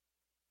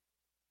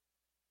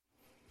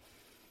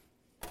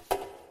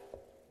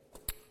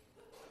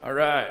All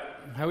right.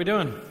 How we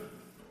doing?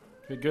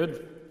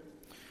 Good?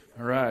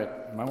 All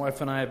right. My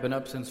wife and I have been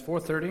up since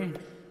 4:30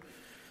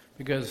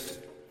 because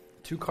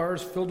 2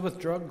 cars filled with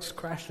drugs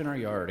crashed in our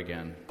yard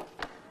again.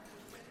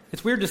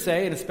 It's weird to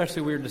say, and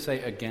especially weird to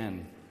say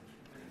again.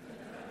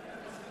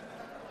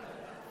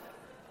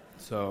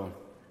 So,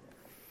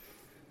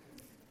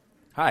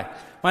 hi.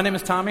 My name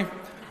is Tommy.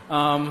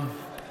 I'm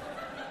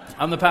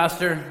the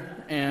pastor,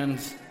 and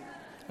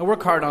I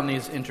work hard on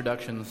these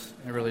introductions.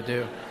 I really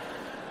do.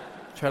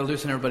 Try to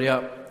loosen everybody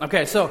up.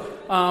 Okay, so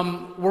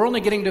we're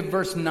only getting to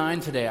verse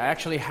 9 today. I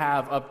actually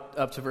have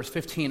up to verse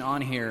 15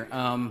 on here,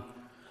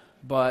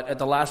 but at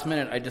the last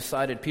minute I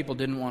decided people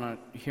didn't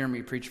want to hear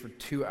me preach for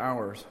 2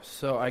 hours.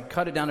 So I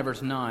cut it down to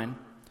verse 9, and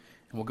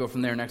we'll go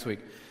from there next week.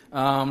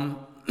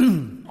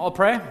 I'll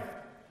pray,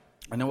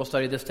 and then we'll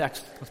study this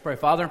text. Let's pray.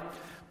 Father,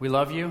 we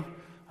love you.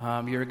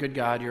 You're a good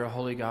God. You're a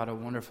holy God, a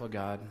wonderful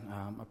God,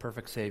 a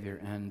perfect Savior,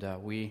 and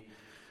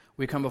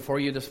we come before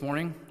you this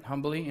morning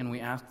humbly, and we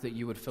ask that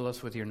you would fill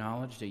us with your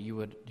knowledge, that you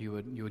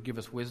would give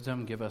us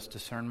wisdom, give us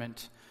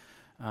discernment.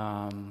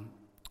 I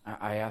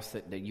ask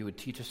that you would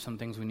teach us some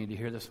things we need to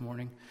hear this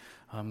morning.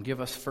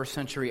 Give us first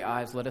century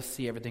eyes. Let us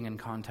see everything in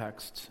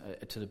context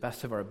to the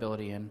best of our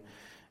ability,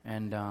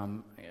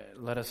 and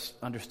let us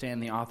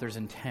understand the author's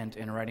intent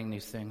in writing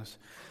these things.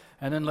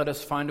 And then let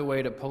us find a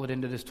way to pull it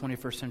into this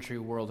 21st century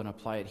world and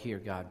apply it here,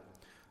 God.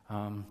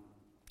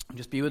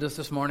 Just be with us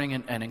this morning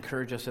and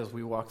encourage us as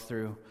we walk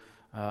through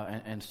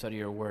and study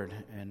your word,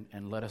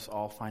 and let us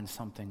all find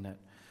something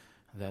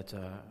that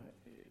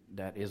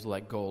is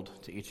like gold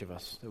to each of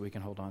us that we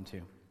can hold on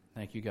to.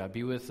 Thank you, God.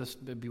 Be with us.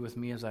 Be with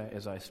me as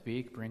I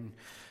speak. Bring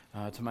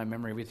to my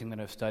memory everything that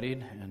I've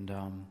studied, and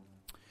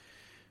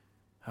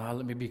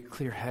let me be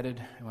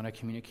clear-headed when I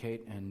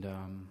communicate. And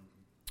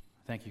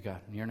thank you,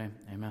 God. In your name,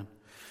 amen.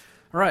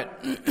 All right.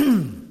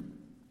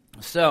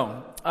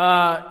 So,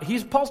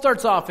 Paul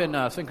starts off in 2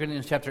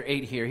 Corinthians chapter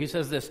 8 here. He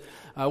says this,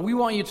 we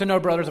want you to know,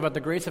 brothers, about the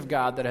grace of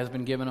God that has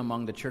been given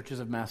among the churches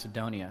of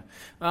Macedonia.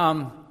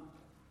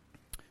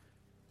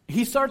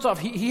 He starts off,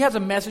 he has a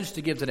message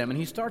to give to them, and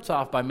he starts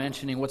off by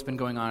mentioning what's been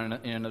going on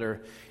in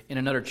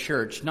another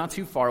church, not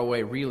too far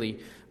away, really.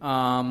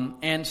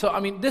 And so, I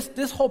mean,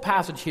 this whole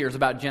passage here is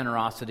about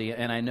generosity,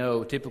 and I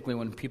know typically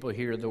when people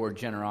hear the word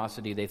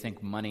generosity, they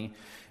think money.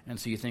 And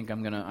so you think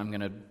I'm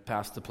gonna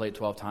pass the plate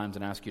 12 times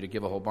and ask you to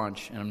give a whole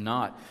bunch, and I'm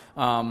not.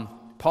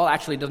 Paul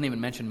actually doesn't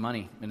even mention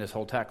money in this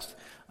whole text.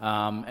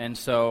 And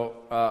so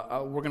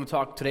we're going to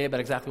talk today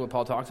about exactly what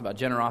Paul talks about,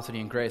 generosity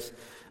and grace.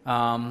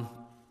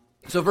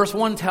 So verse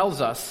 1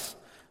 tells us,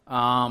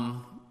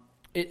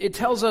 it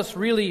tells us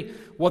really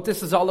what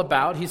this is all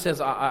about. He says,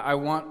 I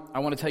want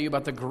to tell you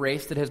about the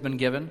grace that has been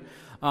given.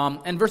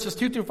 And verses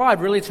 2 through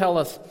 5 really tell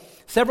us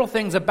several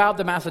things about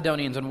the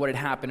Macedonians and what had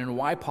happened and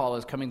why Paul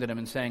is coming to them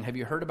and saying, have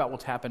you heard about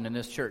what's happened in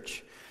this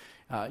church?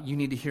 You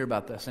need to hear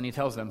about this. And he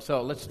tells them.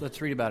 So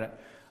let's read about it.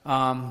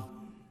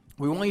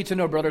 We want you to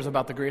know, brothers,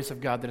 about the grace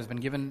of God that has been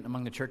given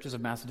among the churches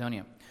of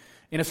Macedonia.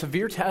 In a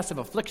severe test of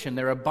affliction,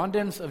 their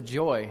abundance of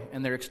joy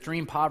and their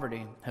extreme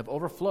poverty have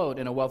overflowed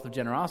in a wealth of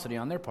generosity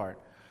on their part.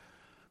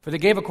 For they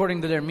gave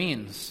according to their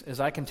means, as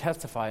I can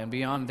testify, and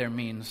beyond their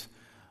means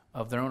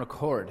of their own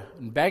accord,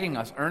 and begging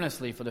us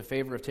earnestly for the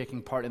favor of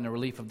taking part in the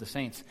relief of the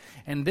saints.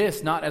 And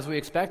this, not as we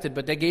expected,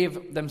 but they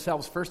gave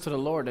themselves first to the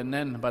Lord, and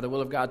then, by the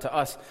will of God, to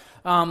us.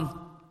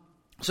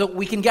 So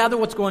we can gather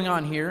what's going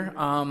on here.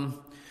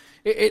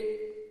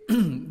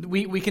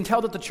 We can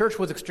tell that the church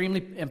was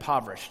extremely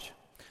impoverished.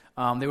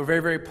 They were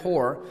very, very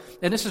poor.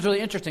 And this is really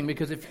interesting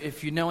because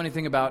if you know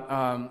anything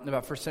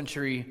about first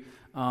century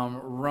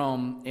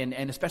Rome,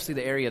 and especially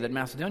the area that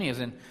Macedonia is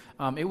in,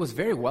 it was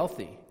very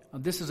wealthy.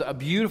 This is a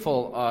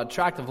beautiful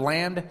tract of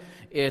land.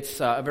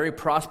 It's a very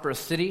prosperous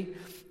city.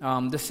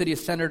 This city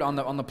is centered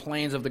on the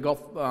plains of the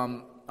Gulf,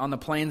 on the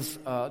plains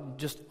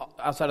just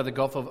outside of the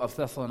Gulf of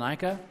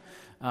Thessalonica,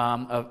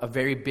 a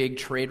very big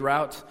trade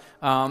route.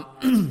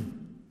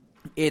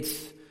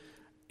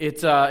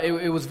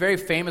 It was very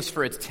famous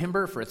for its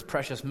timber, for its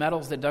precious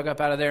metals that dug up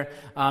out of there.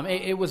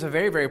 It was a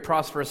very, very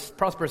prosperous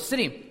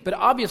city. But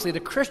obviously the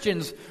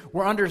Christians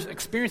were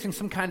experiencing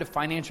some kind of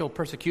financial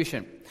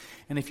persecution.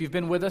 And if you've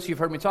been with us, you've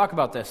heard me talk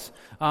about this.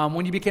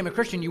 When you became a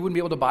Christian, you wouldn't be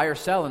able to buy or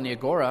sell in the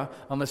agora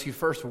unless you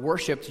first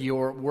worshipped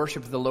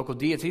the local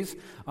deities.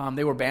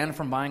 They were banned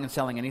from buying and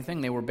selling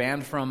anything. They were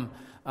banned from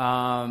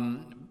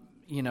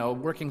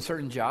working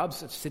certain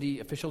jobs, city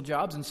official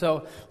jobs. And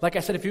so, like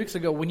I said a few weeks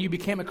ago, when you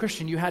became a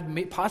Christian, you had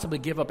to possibly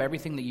give up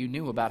everything that you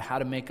knew about how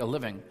to make a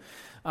living.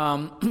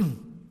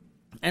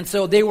 And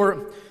so they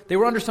were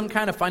under some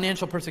kind of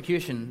financial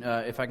persecution,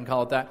 if I can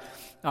call it that.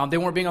 They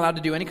weren't being allowed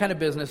to do any kind of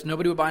business.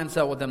 Nobody would buy and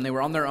sell with them. They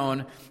were on their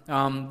own.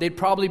 They'd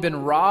probably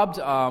been robbed.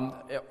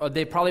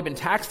 They'd probably been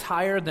taxed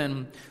higher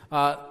than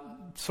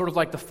sort of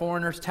like the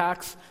foreigner's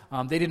tax.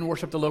 They didn't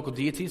worship the local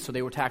deities, so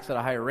they were taxed at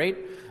a higher rate.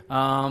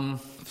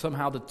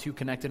 Somehow the two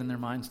connected in their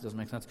minds. Doesn't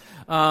make sense.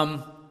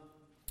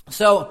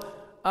 So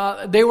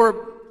they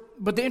were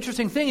But the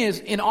interesting thing is,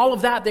 in all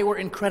of that, they were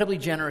incredibly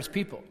generous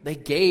people. They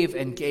gave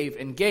and gave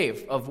and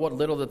gave of what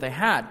little that they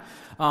had.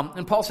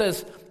 And Paul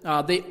says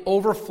they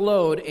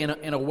overflowed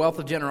in a wealth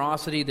of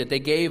generosity that they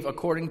gave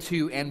according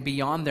to and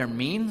beyond their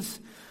means.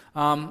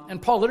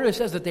 And Paul literally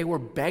says that they were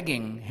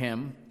begging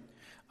him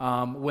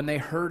when they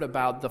heard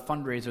about the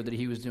fundraiser that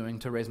he was doing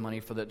to raise money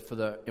for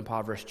the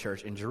impoverished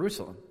church in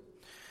Jerusalem.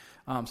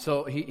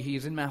 So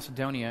he's in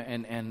Macedonia,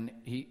 and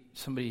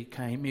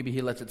maybe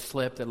he lets it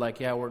slip that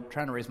we're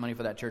trying to raise money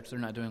for that church. They're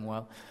not doing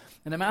well.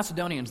 And the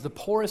Macedonians, the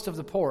poorest of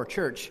the poor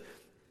church,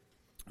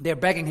 they're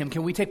begging him,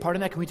 can we take part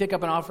in that? Can we take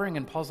up an offering?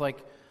 And Paul's like,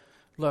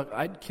 look,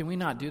 can we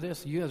not do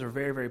this? You guys are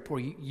very, very poor.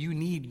 You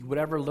need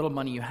whatever little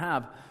money you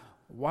have.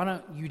 Why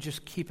don't you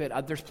just keep it?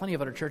 There's plenty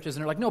of other churches.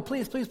 And they're like, no,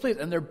 please, please, please.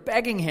 And they're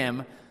begging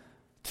him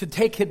to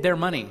take their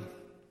money.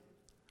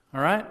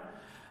 All right?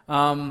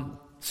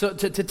 So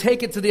to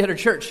take it to the other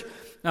church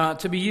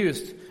to be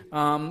used.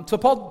 So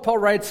Paul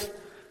writes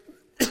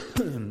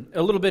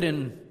a little bit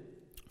in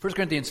 1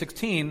 Corinthians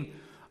 16.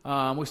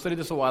 We studied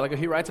this a while ago.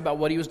 He writes about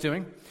what he was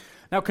doing.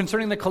 Now,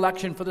 concerning the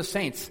collection for the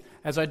saints,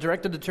 as I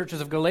directed the churches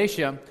of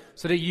Galatia,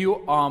 so that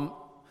you,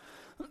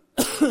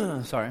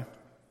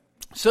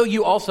 so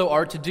you also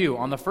are to do.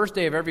 On the first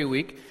day of every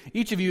week,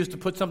 each of you is to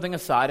put something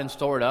aside and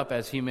store it up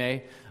as he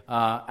may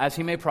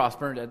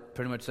prosper.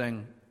 Pretty much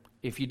saying,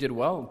 if you did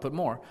well, put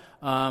more.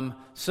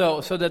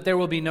 So that there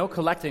will be no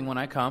collecting when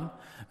I come.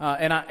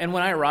 And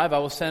when I arrive, I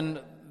will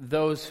send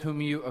those whom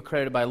you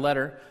accredited by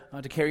letter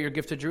to carry your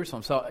gift to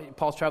Jerusalem. So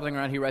Paul's traveling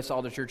around. He writes to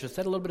all the churches,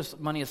 set a little bit of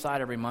money aside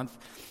every month,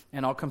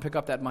 and I'll come pick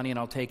up that money and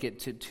I'll take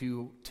it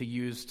to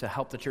use to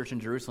help the church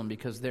in Jerusalem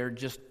because they're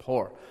just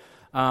poor.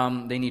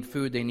 They need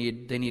food. They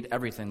need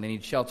everything. They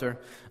need shelter.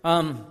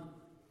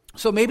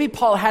 So maybe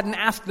Paul hadn't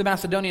asked the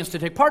Macedonians to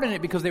take part in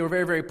it because they were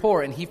very, very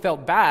poor, and he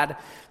felt bad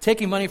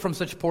taking money from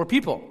such poor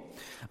people.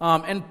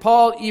 And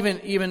Paul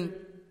even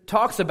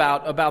talks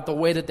about the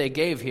way that they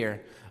gave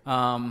here.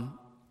 You're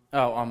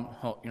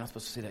not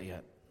supposed to say that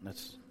yet.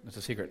 That's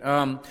a secret.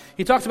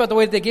 He talks about the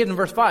way that they gave in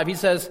verse 5. He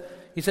says,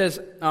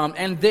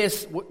 and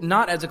this,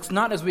 not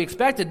as we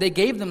expected, they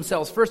gave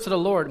themselves first to the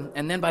Lord,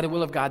 and then by the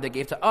will of God they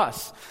gave to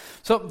us.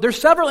 So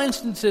there's several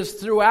instances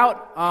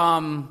throughout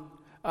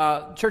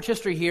church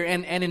history here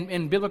and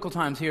in biblical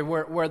times here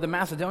where the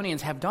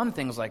Macedonians have done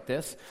things like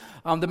this.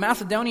 The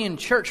Macedonian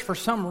church, for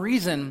some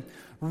reason,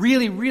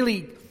 really,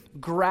 really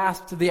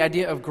grasped the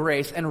idea of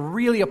grace and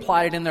really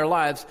applied it in their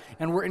lives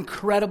and were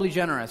incredibly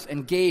generous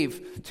and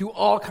gave to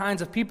all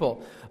kinds of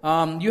people.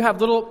 You have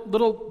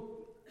little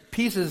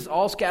pieces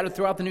all scattered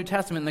throughout the New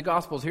Testament and the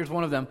Gospels. Here's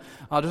one of them.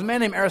 There's a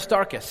man named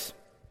Aristarchus.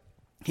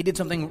 He did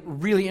something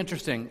really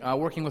interesting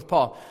working with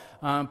Paul.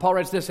 Paul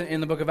writes this in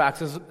the book of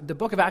Acts. The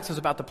book of Acts is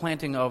about the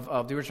planting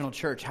of the original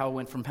church, how it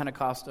went from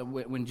Pentecost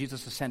when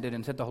Jesus ascended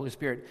and sent the Holy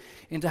Spirit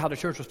into how the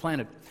church was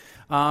planted.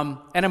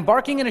 And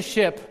embarking in a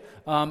ship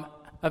of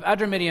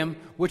Adramyttium,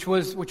 which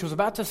was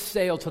about to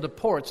sail to the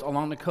ports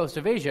along the coast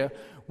of Asia,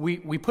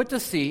 we put to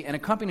sea and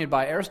accompanied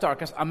by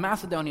Aristarchus, a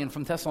Macedonian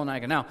from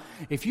Thessalonica. Now,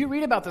 if you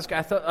read about this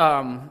guy,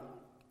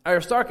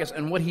 Aristarchus,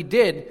 and what he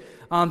did,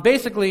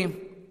 basically,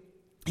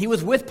 he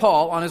was with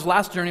Paul on his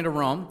last journey to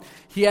Rome.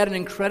 He had an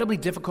incredibly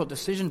difficult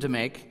decision to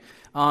make,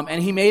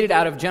 and he made it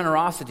out of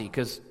generosity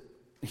because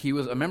he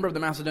was a member of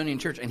the Macedonian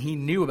church and he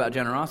knew about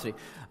generosity.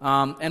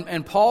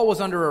 And Paul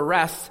was under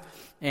arrest,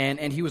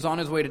 and he was on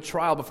his way to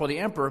trial before the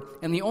emperor.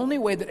 And the only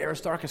way that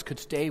Aristarchus could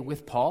stay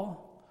with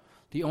Paul,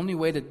 the only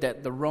way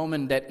that the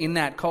Roman, that in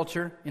that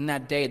culture, in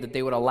that day, that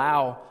they would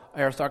allow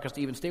Aristarchus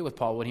to even stay with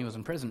Paul when he was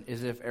in prison,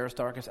 is if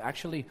Aristarchus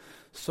actually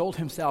sold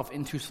himself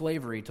into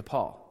slavery to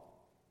Paul.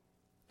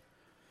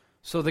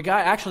 So the guy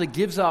actually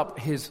gives up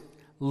his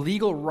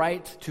legal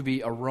right to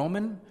be a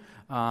Roman,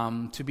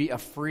 to be a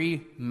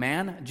free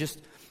man.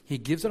 He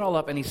gives it all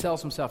up and he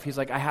sells himself. He's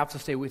like, I have to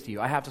stay with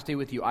you. I have to stay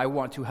with you. I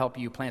want to help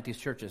you plant these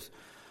churches.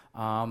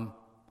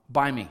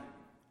 Buy me.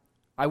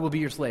 I will be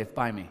your slave.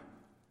 Buy me.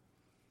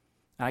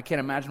 And I can't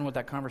imagine what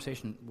that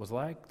conversation was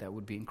like. That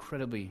would be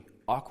incredibly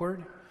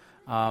awkward.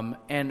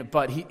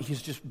 But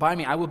he's just, buy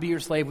me, I will be your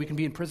slave, we can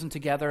be in prison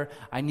together,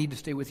 I need to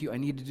stay with you, I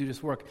need to do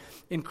this work.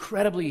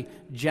 Incredibly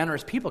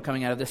generous people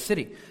coming out of this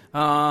city.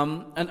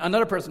 And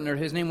another person there,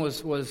 his name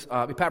was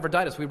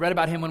Epaphroditus. We read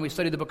about him when we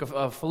studied the book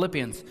of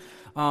Philippians.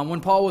 When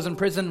Paul was in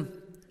prison,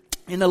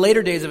 in the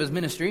later days of his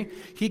ministry,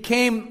 he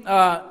came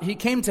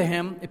to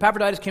him,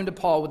 Epaphroditus came to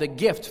Paul with a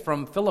gift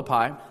from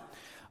Philippi,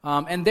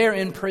 and there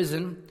in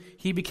prison,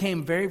 he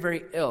became very,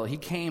 very ill. He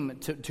came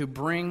to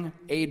bring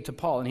aid to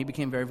Paul, and he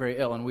became very, very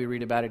ill, and we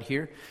read about it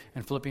here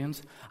in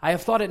Philippians. I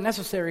have thought it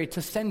necessary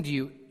to send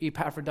you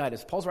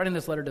Epaphroditus. Paul's writing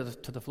this letter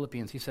to the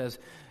Philippians. He says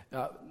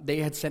they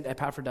had sent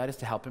Epaphroditus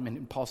to help him,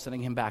 and Paul's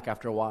sending him back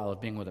after a while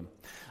of being with him.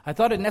 I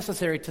thought it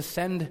necessary to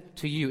send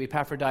to you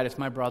Epaphroditus,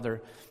 my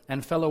brother,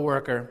 and fellow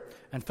worker,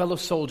 and fellow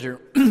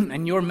soldier,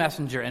 and your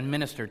messenger and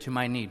minister to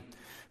my need.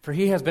 For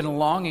he has been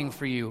longing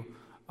for you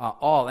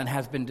all, and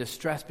has been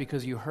distressed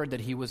because you heard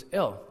that he was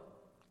ill.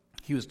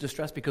 He was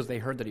distressed because they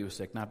heard that he was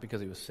sick, not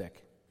because he was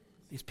sick.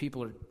 These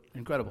people are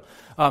incredible.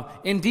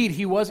 Indeed,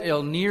 he was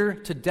ill, near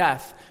to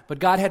death, but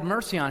God had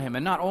mercy on him,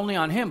 and not only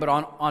on him, but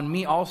on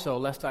me also,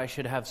 lest I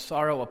should have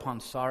sorrow upon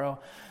sorrow.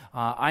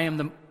 I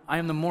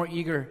am the more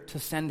eager to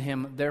send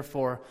him,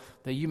 therefore,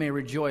 that you may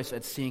rejoice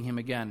at seeing him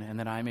again, and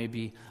that I may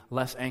be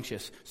less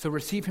anxious. So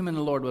receive him in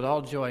the Lord with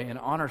all joy, and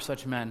honor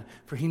such men,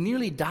 for he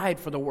nearly died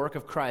for the work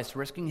of Christ,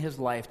 risking his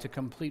life to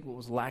complete what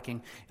was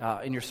lacking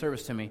in your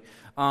service to me.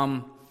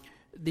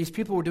 These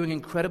people were doing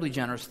incredibly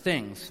generous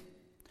things.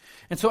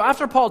 And so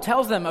after Paul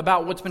tells them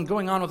about what's been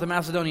going on with the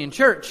Macedonian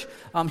church,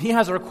 he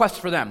has a request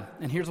for them.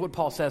 And here's what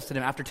Paul says to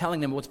them after telling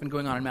them what's been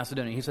going on in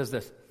Macedonia. He says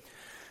this: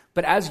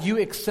 "But as you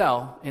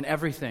excel in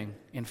everything,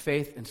 in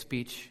faith, in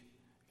speech,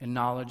 in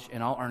knowledge,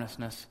 in all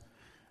earnestness,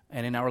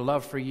 and in our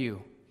love for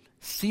you,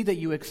 see that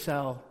you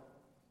excel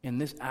in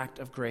this act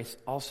of grace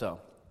also."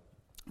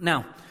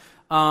 Now,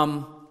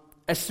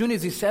 as soon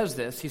as he says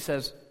this, he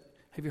says,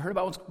 have you heard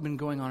about what's been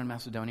going on in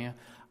Macedonia?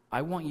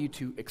 I want you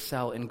to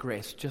excel in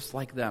grace just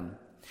like them.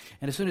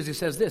 And as soon as he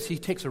says this, he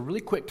takes a really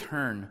quick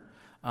turn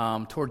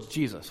towards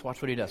Jesus.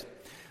 Watch what he does.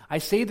 "I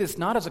say this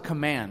not as a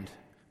command,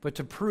 but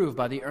to prove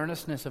by the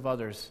earnestness of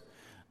others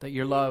that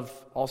your love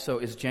also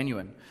is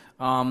genuine."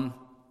 And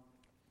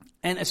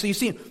so you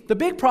see, the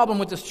big problem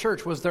with this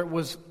church was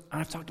and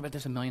I've talked about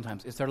this a million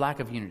times, is their lack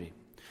of unity.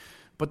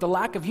 But the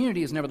lack of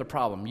unity is never the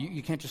problem.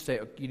 You can't just say,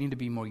 you need to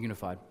be more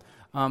unified.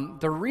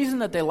 The reason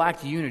that they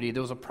lacked unity,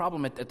 there was a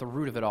problem at the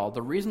root of it all.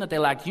 The reason that they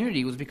lacked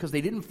unity was because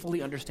they didn't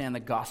fully understand the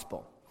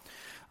gospel.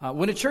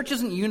 When a church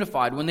isn't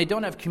unified, when they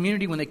don't have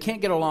community, when they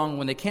can't get along,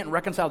 when they can't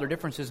reconcile their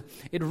differences,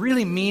 it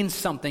really means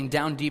something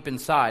down deep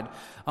inside.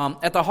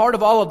 At the heart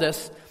of all of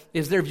this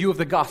is their view of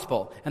the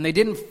gospel. And they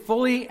didn't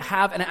fully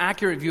have an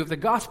accurate view of the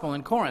gospel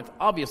in Corinth.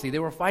 Obviously, they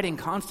were fighting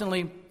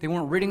constantly. They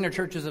weren't ridding their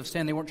churches of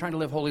sin. They weren't trying to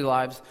live holy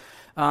lives.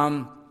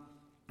 And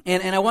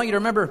I want you to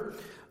remember,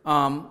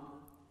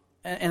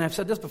 and I've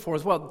said this before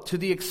as well, to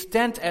the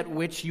extent at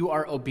which you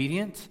are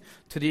obedient,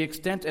 to the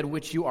extent at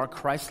which you are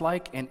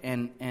Christ-like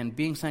and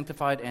being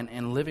sanctified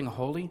and living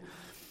holy,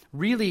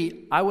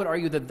 really, I would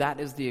argue that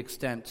is the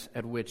extent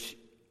at which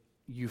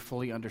you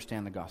fully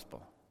understand the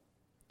gospel.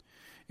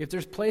 If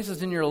there's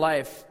places in your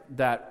life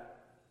that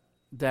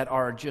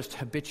are just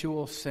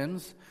habitual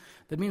sins,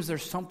 that means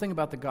there's something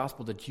about the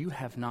gospel that you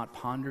have not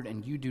pondered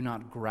and you do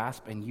not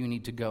grasp, and you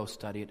need to go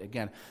study it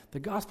again. The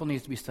gospel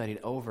needs to be studied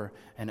over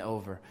and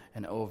over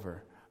and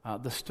over.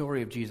 The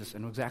story of Jesus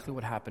and exactly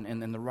what happened,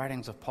 and then the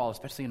writings of Paul,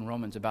 especially in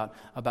Romans, about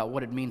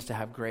what it means to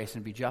have grace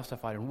and be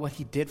justified and what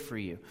he did for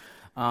you.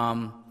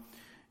 And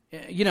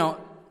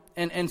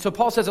so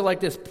Paul says it like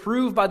this: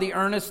 "Prove by the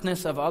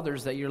earnestness of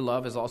others that your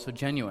love is also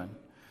genuine."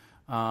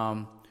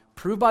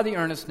 Prove by the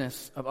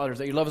earnestness of others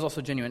that your love is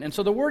also genuine. And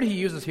so the word he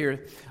uses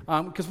here,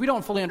 because we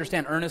don't fully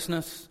understand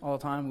earnestness all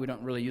the time, we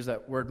don't really use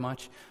that word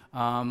much.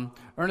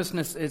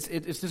 Earnestness,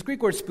 it's this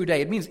Greek word spoude.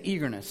 It means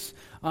eagerness.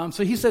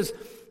 So he says,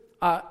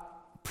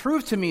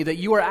 prove to me that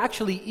you are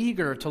actually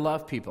eager to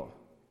love people,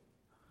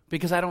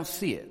 because I don't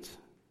see it.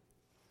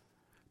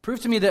 Prove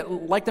to me that,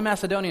 like the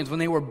Macedonians, when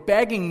they were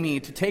begging me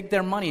to take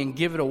their money and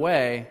give it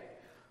away,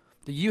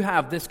 that you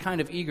have this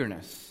kind of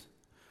eagerness,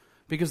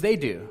 because they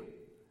do.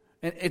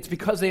 And it's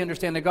because they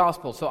understand the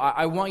gospel. So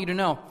I want you to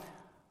know,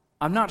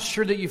 I'm not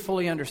sure that you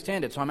fully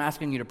understand it, so I'm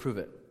asking you to prove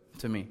it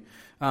to me.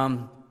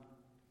 And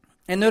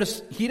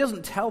notice, he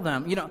doesn't tell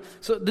them,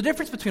 so the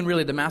difference between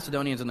really the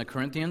Macedonians and the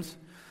Corinthians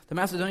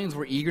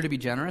were eager to be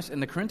generous,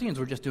 and the Corinthians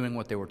were just doing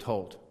what they were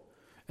told.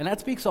 And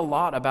that speaks a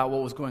lot about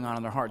what was going on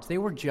in their hearts. They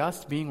were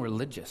just being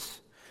religious.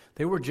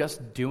 They were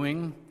just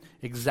doing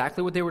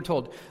exactly what they were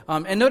told.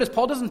 And notice,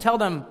 Paul doesn't tell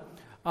them,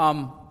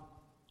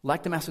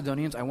 like the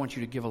Macedonians, I want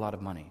you to give a lot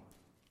of money.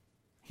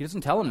 He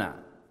doesn't tell them that,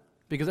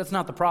 because that's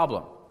not the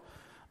problem.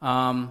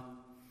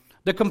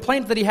 The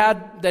complaint that he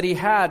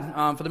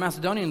had for the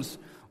Macedonians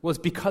was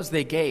because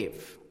they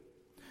gave.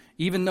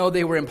 Even though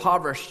they were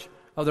impoverished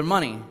of their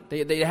money,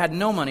 they had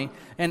no money,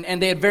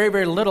 and they had very,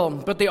 very little,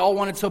 but they all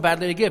wanted so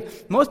badly to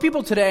give. Most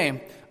people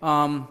today,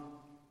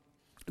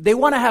 they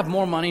want to have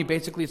more money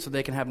basically so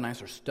they can have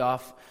nicer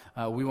stuff.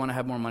 We want to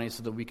have more money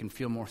so that we can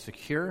feel more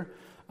secure.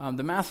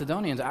 The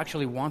Macedonians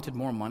actually wanted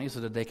more money so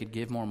that they could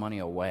give more money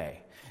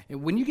away.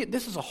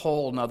 This is a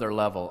whole nother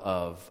level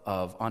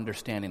of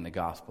understanding the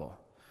gospel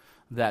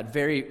that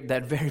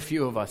very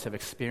few of us have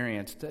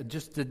experienced.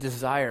 Just the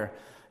desire,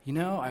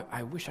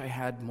 I wish I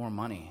had more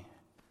money.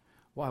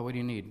 Why? What do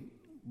you need?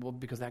 Well,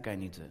 because that guy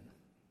needs it.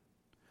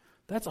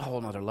 That's a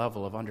whole other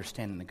level of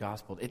understanding the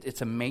gospel.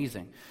 It's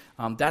amazing.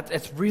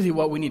 That's really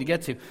what we need to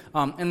get to.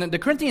 And then the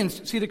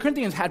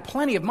Corinthians had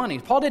plenty of money.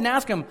 Paul didn't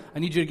ask them, I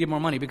need you to give more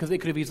money, because they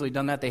could have easily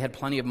done that. They had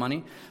plenty of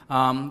money.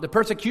 The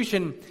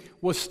persecution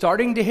was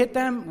starting to hit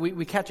them.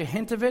 We catch a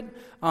hint of it.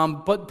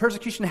 But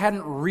persecution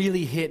hadn't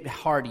really hit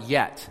hard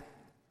yet.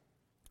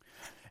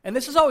 And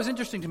this is always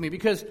interesting to me,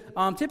 because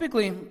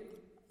typically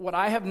what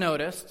I have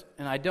noticed,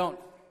 and I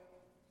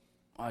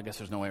guess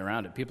there's no way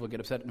around it. People get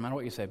upset no matter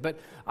what you say. But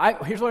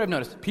here's what I've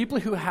noticed. People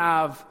who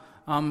have,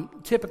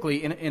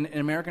 typically in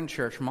American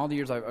church, from all the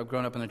years I've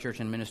grown up in the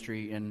church and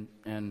ministry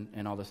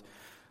and all this,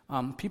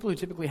 people who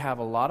typically have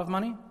a lot of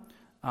money,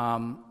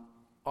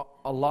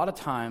 a lot of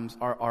times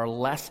are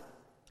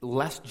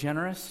less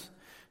generous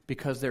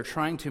because they're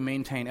trying to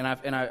maintain.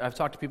 And I've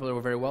talked to people who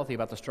are very wealthy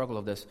about the struggle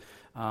of this.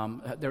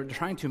 They're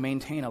trying to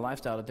maintain a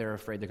lifestyle that they're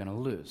afraid they're going to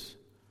lose.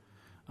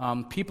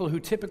 People who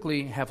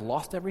typically have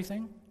lost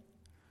everything,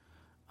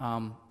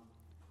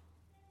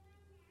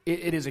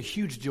 it is a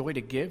huge joy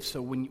to give.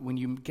 So when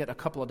you get a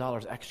couple of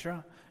dollars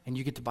extra and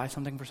you get to buy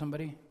something for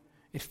somebody,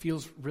 it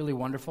feels really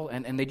wonderful.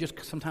 And they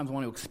just sometimes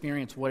want to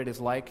experience what it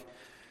is like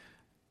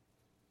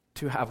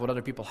to have what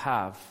other people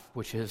have,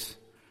 which is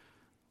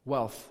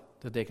wealth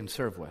that they can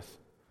serve with.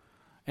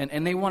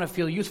 And they want to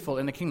feel useful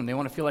in the kingdom. They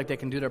want to feel like they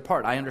can do their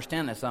part. I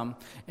understand this.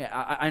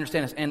 I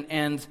understand this.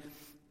 And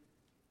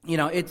you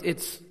know,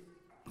 it's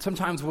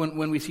sometimes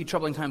when we see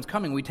troubling times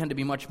coming, we tend to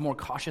be much more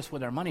cautious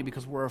with our money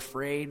because we're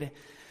afraid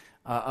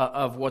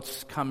of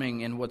what's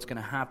coming and what's going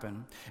to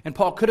happen. And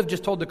Paul could have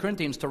just told the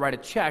Corinthians to write a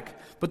check,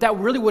 but that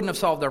really wouldn't have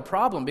solved their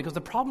problem, because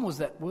the problem was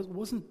that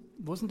wasn't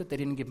that they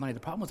didn't give money.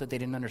 The problem was that they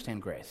didn't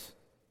understand grace.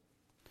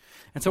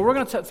 And so we're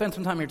going to spend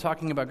some time here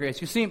talking about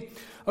grace. You see,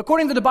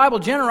 according to the Bible,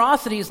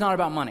 generosity is not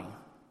about money.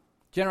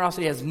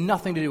 Generosity has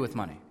nothing to do with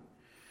money.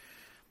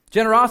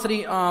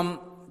 Generosity,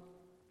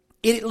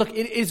 it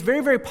is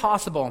very, very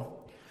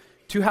possible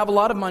to have a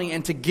lot of money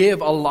and to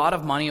give a lot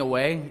of money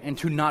away and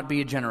to not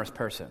be a generous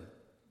person.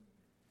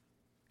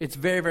 It's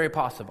very, very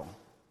possible.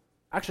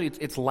 Actually,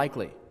 it's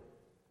likely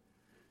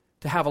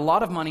to have a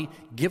lot of money,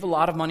 give a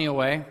lot of money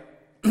away,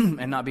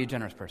 and not be a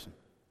generous person.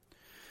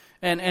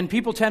 And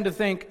people tend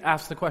to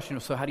ask the question,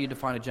 so how do you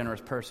define a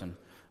generous person?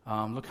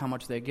 Look how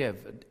much they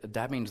give.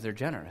 That means they're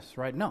generous,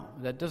 right? No,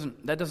 that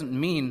doesn't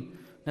mean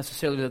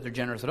necessarily that they're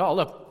generous at all.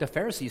 Look, the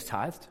Pharisees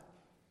tithed.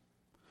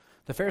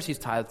 The Pharisees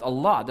tithed a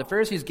lot. The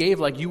Pharisees gave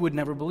like you would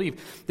never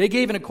believe. They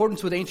gave in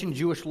accordance with ancient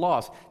Jewish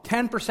laws,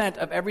 10%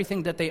 of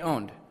everything that they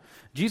owned.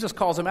 Jesus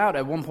calls them out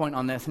at one point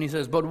on this, and he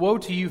says, "But woe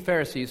to you,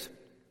 Pharisees,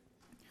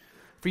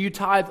 for you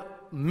tithe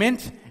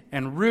mint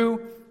and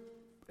rue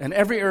and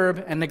every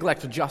herb and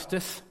neglect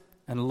justice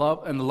and the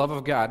love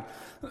of God."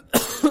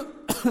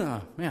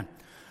 Oh, man.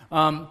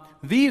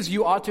 These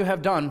you ought to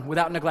have done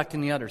without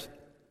neglecting the others.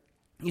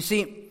 You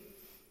see,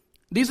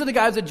 these are the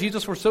guys that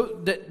Jesus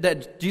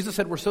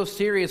said were so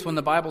serious when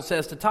the Bible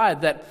says to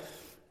tithe, that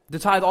to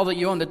tithe all that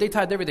you own, that they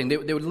tithed everything.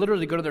 They would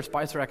literally go to their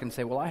spice rack and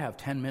say, "Well, I have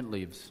 10 mint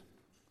leaves.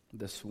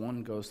 This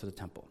one goes to the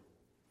temple."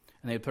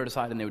 And they would put it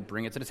aside and they would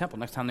bring it to the temple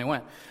next time they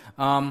went.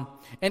 And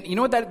you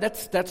know what?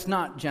 That's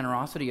not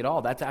generosity at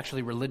all. That's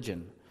actually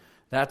religion.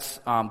 That's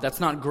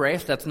not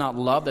grace. That's not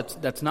love.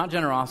 That's not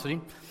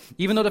generosity.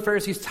 Even though the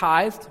Pharisees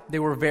tithed, they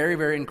were very,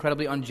 very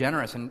incredibly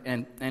ungenerous,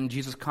 and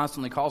Jesus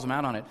constantly calls them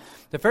out on it.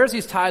 The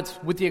Pharisees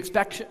tithed with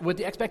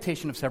the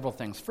expectation of several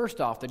things. First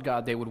off,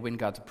 that they would win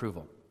God's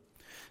approval.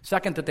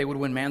 Second, that they would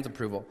win man's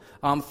approval.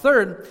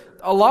 Third,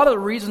 a lot of the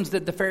reasons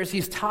that the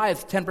Pharisees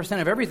tithed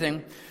 10% of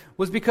everything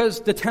was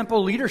because the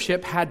temple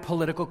leadership had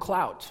political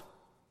clout.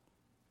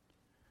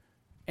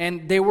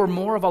 And they were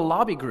more of a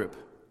lobby group,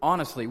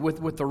 honestly,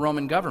 with the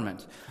Roman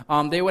government.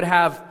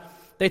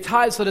 They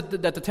tithed so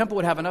that the temple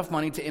would have enough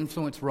money to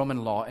influence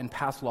Roman law and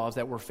pass laws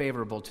that were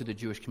favorable to the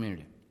Jewish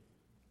community.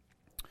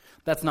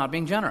 That's not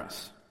being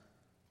generous.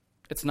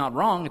 It's not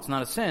wrong. It's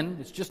not a sin.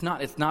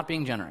 It's not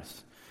being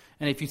generous.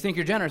 And if you think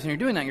you're generous and you're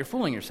doing that, you're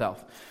fooling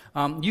yourself.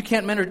 You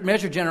can't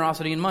measure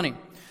generosity in money.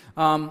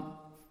 And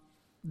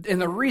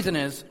the reason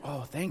is,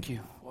 thank you,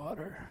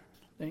 water.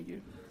 Thank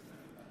you.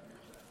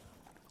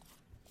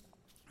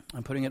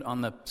 I'm putting it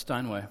on the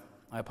Steinway.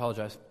 I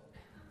apologize.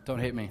 Don't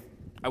hate me.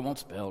 I won't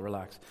spill.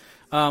 Relax.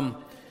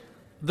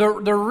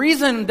 The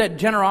reason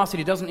that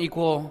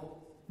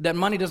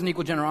money doesn't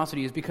equal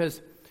generosity is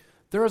because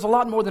there is a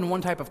lot more than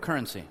one type of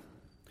currency.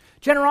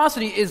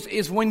 Generosity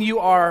is when you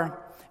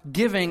are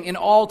giving in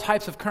all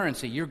types of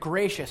currency. You're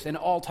gracious in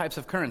all types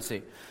of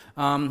currency.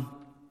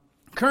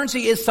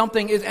 Currency is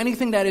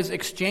anything that is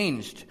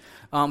exchanged.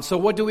 So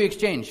what do we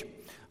exchange?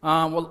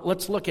 Well,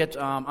 let's look at.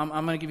 I'm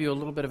going to give you a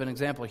little bit of an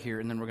example here,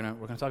 and then we're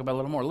going to talk about it a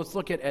little more. Let's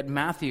look at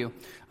Matthew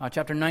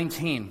chapter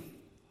 19.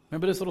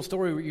 Remember this little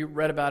story? You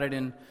read about it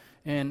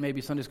in maybe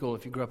Sunday school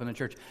if you grew up in the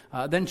church.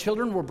 Then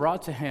children were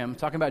brought to him,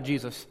 talking about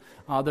Jesus,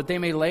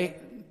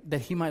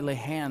 that he might lay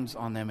hands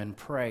on them and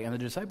pray. And the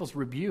disciples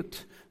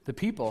rebuked the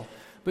people.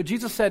 But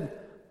Jesus said,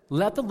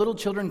 "Let the little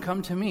children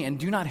come to me, and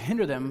do not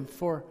hinder them,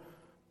 for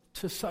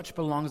to such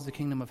belongs the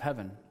kingdom of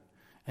heaven."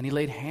 And he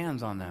laid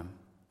hands on them,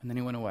 and then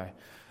he went away.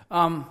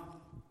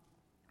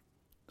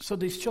 So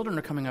these children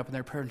are coming up, and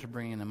their parents are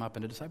bringing them up,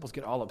 and the disciples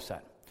get all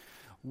upset.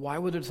 Why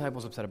were the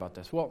disciples upset about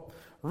this? Well,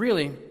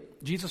 really,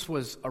 Jesus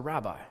was a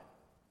rabbi,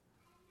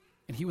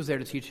 and he was there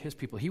to teach his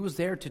people. He was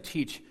there to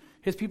teach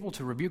his people,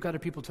 to rebuke other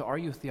people, to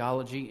argue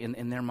theology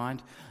in their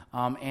mind,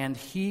 and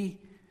he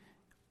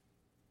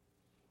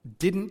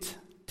didn't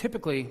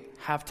typically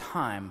have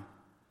time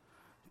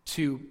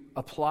to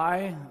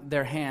apply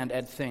their hand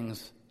at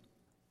things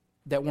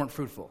that weren't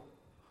fruitful,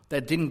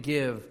 that didn't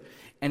give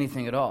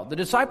anything at all. The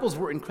disciples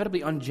were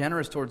incredibly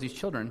ungenerous towards these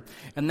children,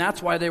 and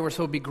that's why they were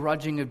so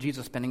begrudging of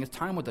Jesus spending his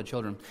time with the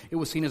children. It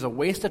was seen as a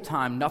waste of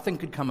time, nothing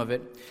could come of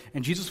it,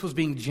 and Jesus was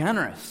being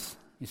generous,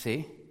 you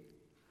see,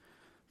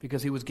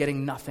 because he was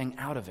getting nothing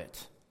out of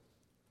it.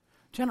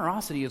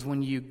 Generosity is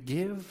when you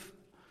give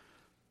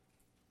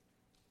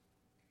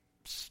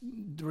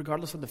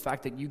regardless of the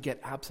fact that you get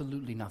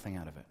absolutely nothing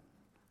out of it.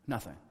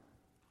 Nothing.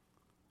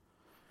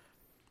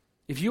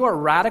 If you are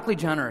radically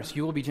generous,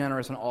 you will be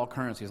generous in all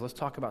currencies. Let's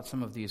talk about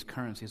some of these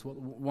currencies.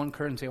 One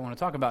currency I want to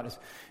talk about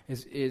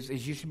is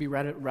you should be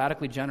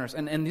radically generous.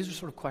 And these are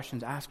sort of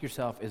questions. Ask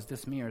yourself, is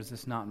this me or is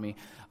this not me?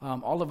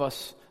 All of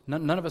us,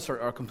 none of us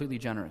are completely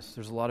generous.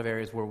 There's a lot of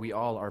areas where we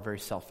all are very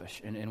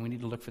selfish, and we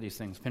need to look for these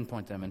things,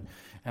 pinpoint them,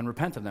 and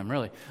repent of them,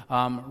 really.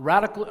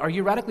 Are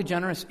you radically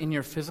generous in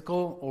your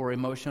physical or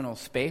emotional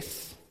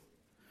space?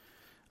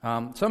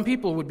 Some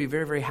people would be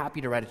very, very happy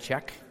to write a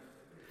check.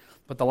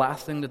 But the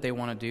last thing that they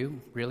want to do,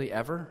 really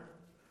ever,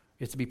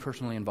 is to be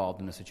personally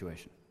involved in the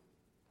situation.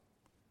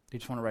 They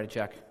just want to write a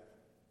check.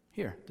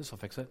 Here, this will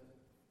fix it.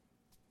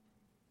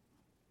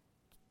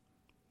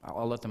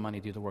 I'll let the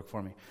money do the work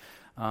for me.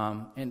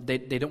 And they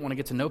don't want to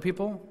get to know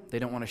people. They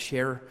don't want to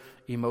share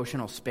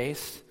emotional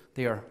space.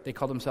 They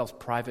call themselves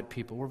private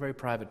people. We're very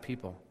private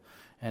people.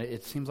 And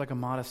it seems like a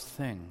modest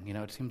thing. You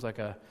know, it seems like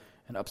an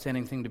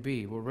upstanding thing to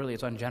be. Well, really,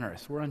 it's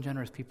ungenerous. We're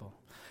ungenerous people.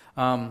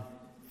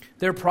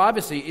 Their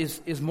privacy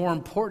is more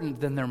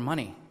important than their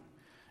money.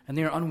 And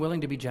they are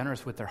unwilling to be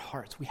generous with their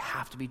hearts. We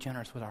have to be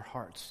generous with our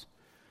hearts.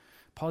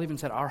 Paul even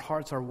said, our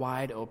hearts are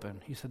wide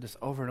open. He said this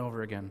over and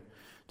over again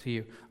to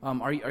you.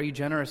 Are you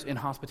generous in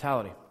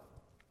hospitality?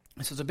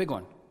 This is a big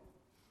one.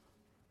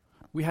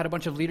 We had a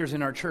bunch of leaders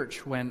in our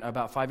church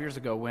about 5 years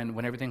ago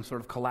when everything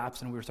sort of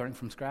collapsed and we were starting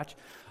from scratch.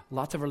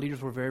 Lots of our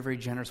leaders were very, very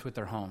generous with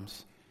their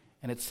homes.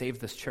 And it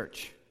saved this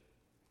church.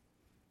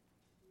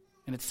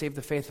 And it saved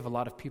the faith of a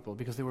lot of people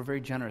because they were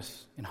very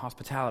generous in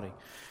hospitality.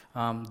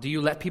 Do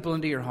you let people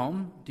into your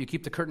home? Do you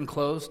keep the curtain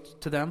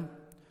closed to them?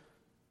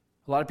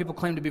 A lot of people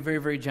claim to be very,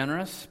 very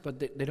generous, but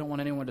they don't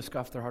want anyone to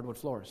scuff their hardwood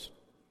floors.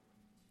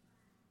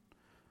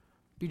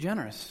 Be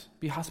generous.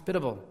 Be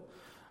hospitable.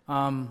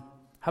 How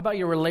about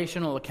your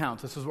relational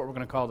accounts? This is what we're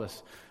going to call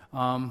this.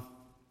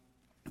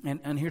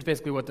 And here's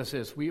basically what this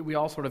is. We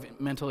all sort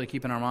of mentally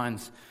keep in our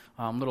minds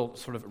little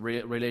sort of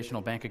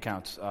relational bank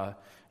accounts,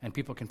 and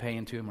people can pay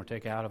into them or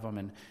take out of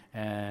them.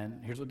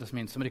 And here's what this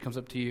means. Somebody comes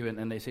up to you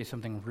and they say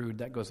something rude.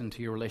 That goes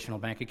into your relational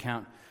bank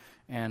account.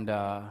 And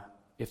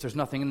if there's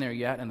nothing in there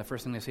yet and the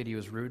first thing they say to you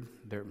is rude,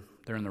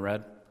 they're in the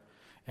red.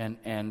 And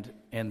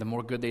the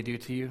more good they do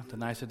to you, the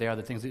nicer they are.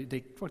 The things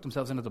they work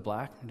themselves into the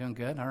black. You're doing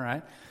good, all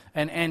right.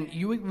 And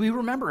we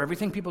remember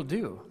everything people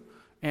do.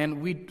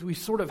 And we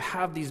sort of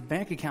have these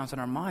bank accounts in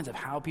our minds of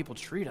how people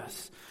treat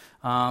us.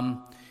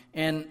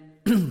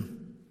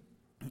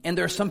 And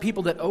there are some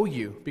people that owe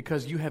you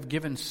because you have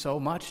given so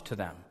much to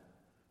them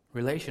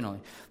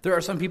relationally. There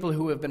are some people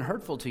who have been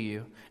hurtful to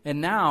you,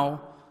 and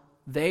now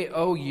they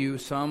owe you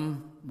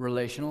some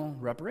relational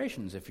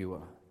reparations, if you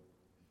will.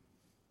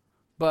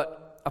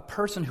 But a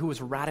person who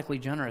is radically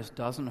generous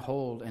doesn't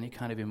hold any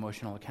kind of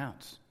emotional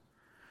accounts.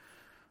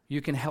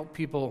 You can help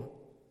people.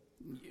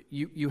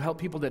 You help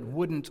people that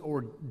wouldn't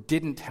or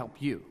didn't help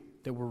you,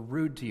 that were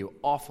rude to you,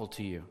 awful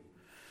to you.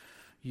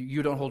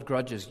 You don't hold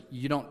grudges.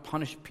 You don't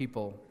punish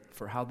people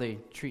for how they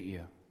treat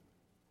you.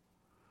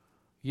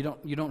 You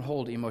don't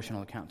hold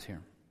emotional accounts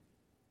here.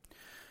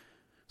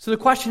 So the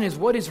question is,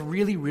 what is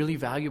really, really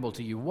valuable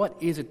to you?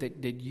 What is it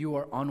that you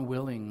are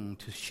unwilling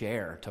to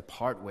share, to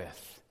part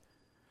with?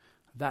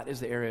 That is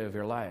the area of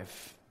your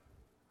life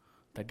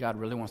that God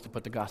really wants to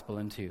put the gospel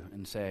into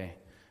and say,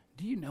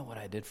 do you know what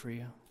I did for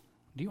you?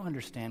 Do you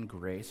understand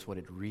grace, what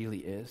it really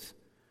is?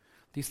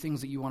 These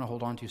things that you want to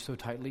hold on to so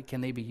tightly, can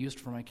they be used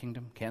for my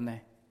kingdom? Can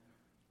they?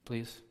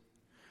 Please?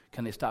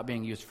 Can they stop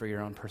being used for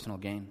your own personal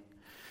gain?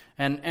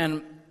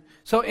 And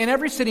so in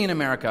every city in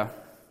America,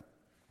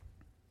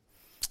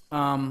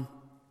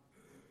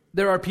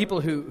 there are people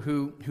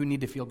who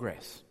need to feel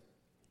grace.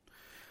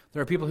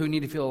 There are people who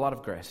need to feel a lot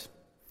of grace.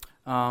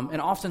 And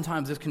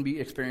oftentimes this can be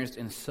experienced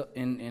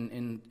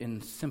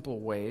in simple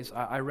ways.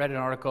 I read an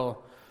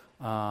article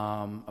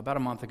about a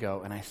month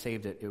ago, and I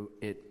saved it.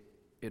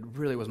 It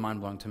really was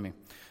mind-blowing to me.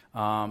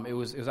 It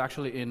was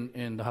actually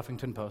in the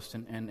Huffington Post,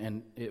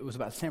 and it was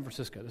about San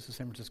Francisco. This is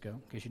San Francisco,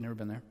 in case you've never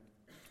been there.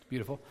 It's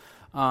beautiful.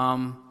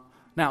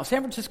 Now,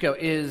 San Francisco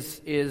is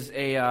it's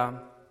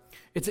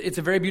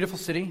a very beautiful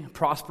city,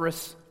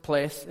 prosperous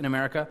place in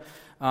America,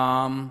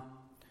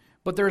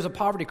 but there is a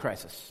poverty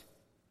crisis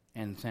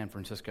in San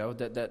Francisco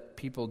that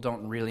people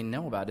don't really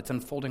know about. It's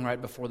unfolding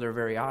right before their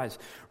very eyes.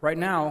 Right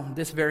now,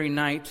 this very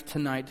night,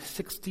 tonight,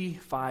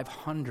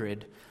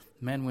 6,500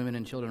 men, women,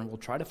 and children will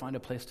try to find a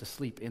place to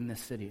sleep in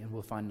this city and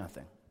will find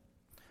nothing.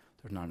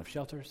 There's not enough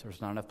shelters. There's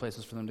not enough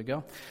places for them to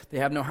go. They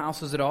have no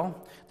houses at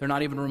all. They're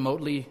not even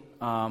remotely.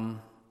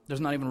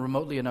 There's not even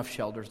remotely enough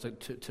shelters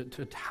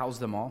to house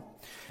them all.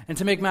 And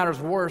to make matters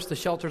worse, the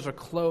shelters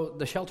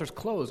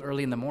close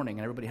early in the morning,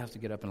 and everybody has to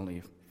get up and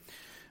leave.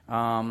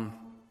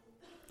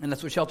 And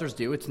that's what shelters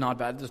do. It's not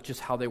bad. It's just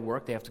how they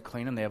work. They have to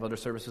clean them. They have other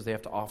services they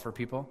have to offer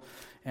people.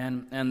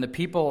 And the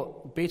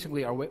people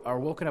basically are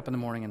woken up in the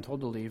morning and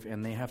told to leave,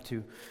 and they have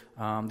to,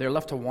 they're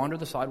left to wander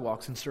the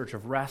sidewalks in search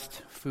of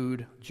rest,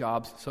 food,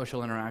 jobs,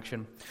 social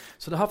interaction.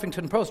 So the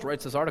Huffington Post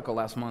writes this article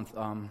last month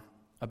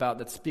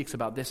that speaks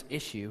about this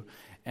issue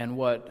and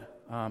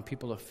what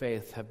people of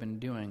faith have been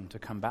doing to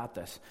combat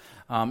this.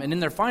 And in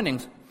their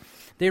findings,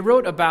 they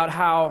wrote about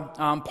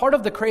how part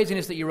of the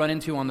craziness that you run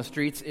into on the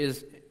streets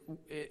is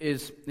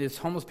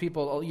homeless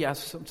people. Oh,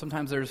 yes,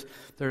 sometimes there's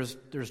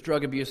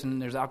drug abuse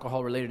and there's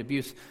alcohol-related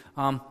abuse.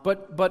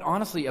 But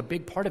honestly, a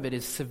big part of it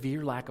is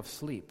severe lack of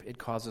sleep. It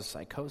causes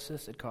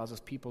psychosis. It causes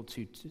people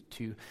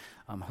to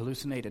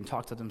hallucinate and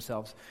talk to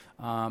themselves.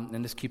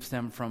 And this keeps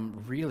them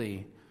from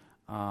really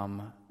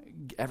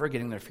ever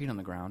getting their feet on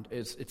the ground.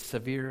 It's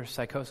severe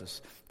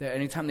psychosis.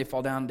 Anytime they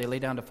fall down, they lay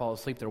down to fall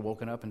asleep, they're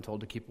woken up and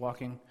told to keep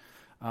walking.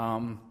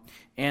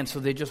 And so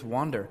they just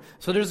wander.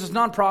 So there's this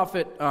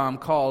nonprofit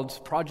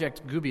called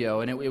Project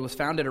Gubbio, and it was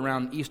founded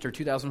around Easter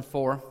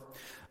 2004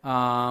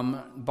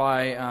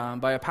 by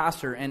a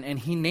pastor, and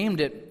he named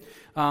it.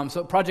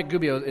 So Project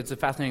Gubbio, it's a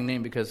fascinating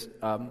name because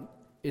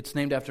it's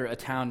named after a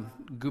town,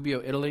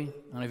 Gubbio, Italy.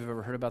 I don't know if you've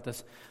ever heard about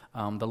this.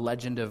 The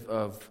legend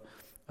of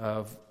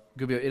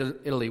Gubbio,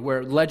 Italy,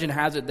 where legend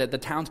has it that the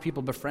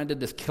townspeople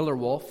befriended this killer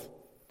wolf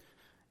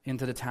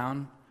into the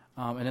town.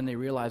 And then they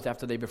realized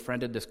after they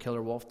befriended this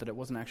killer wolf that it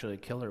wasn't actually a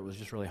killer, it was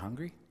just really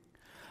hungry.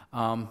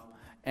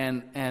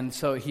 And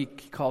so he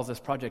calls this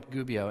Project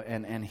Gubbio,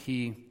 and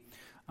he,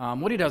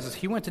 what he does is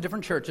he went to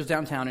different churches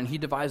downtown, and he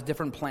devised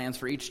different plans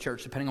for each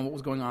church, depending on what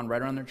was going on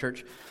right around their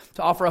church,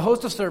 to offer a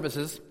host of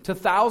services to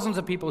thousands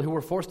of people who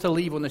were forced to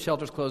leave when the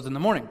shelters closed in the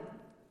morning.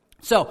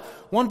 So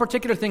one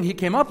particular thing he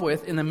came up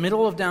with in the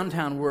middle of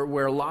downtown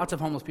where lots of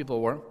homeless people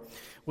were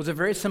was a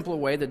very simple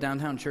way that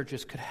downtown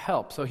churches could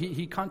help. So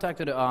he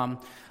contacted,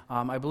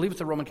 I believe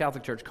it's a Roman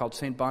Catholic church called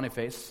St.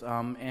 Boniface,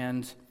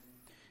 and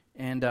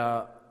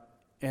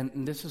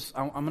this is,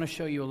 I'm going to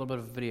show you a little bit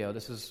of video.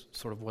 This is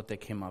sort of what they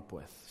came up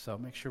with. So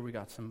make sure we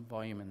got some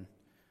volume and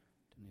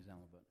turn these down a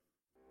little bit.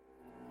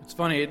 It's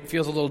funny, it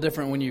feels a little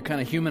different when you kind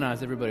of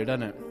humanize everybody,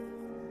 doesn't it?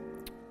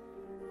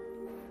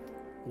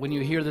 When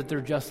you hear that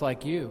they're just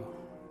like you,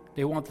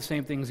 they want the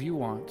same things you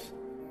want,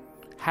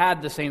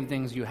 had the same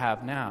things you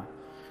have now.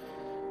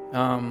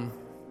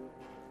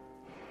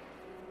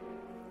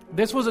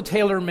 This was a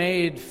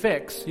tailor-made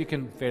fix. You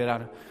can fade it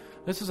out.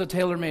 This is a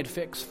tailor-made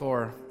fix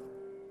for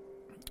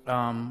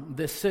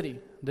this city.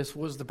 This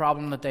was the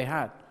problem that they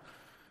had,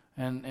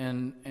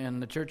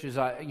 and the churches.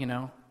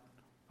 A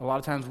lot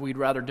of times we'd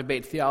rather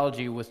debate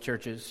theology with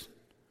churches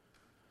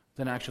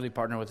than actually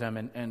partner with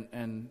them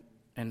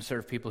and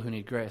serve people who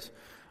need grace.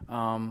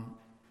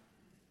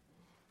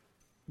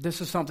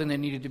 This is something that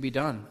needed to be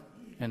done,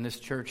 and this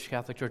church,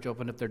 Catholic Church,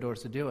 opened up their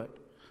doors to do it.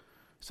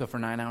 So for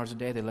 9 hours a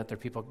day, they let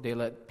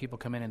people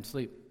come in and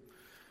sleep.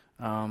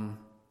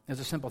 It's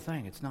a simple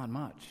thing. It's not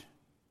much.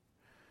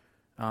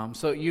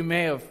 So you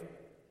may have,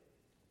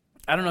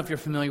 I don't know if you're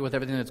familiar with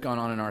everything that's gone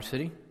on in our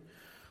city.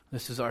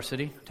 This is our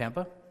city,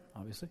 Tampa,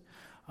 obviously.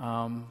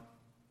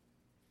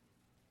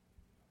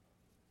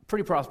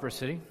 Pretty prosperous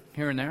city,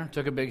 here and there.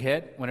 Took a big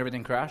hit when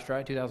everything crashed,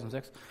 right,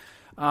 2006.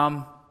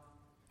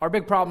 Our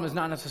big problem is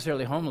not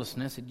necessarily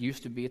homelessness. It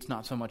used to be. It's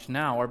not so much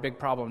now. Our big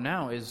problem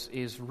now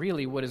is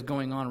really what is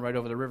going on right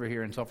over the river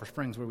here in Sulphur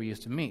Springs where we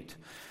used to meet.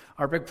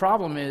 Our big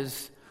problem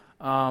is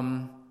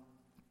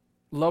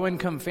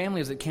low-income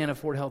families that can't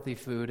afford healthy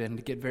food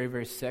and get very,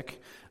 very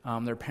sick.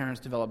 Their parents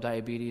develop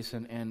diabetes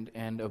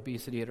and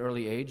obesity at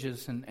early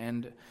ages,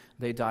 and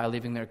they die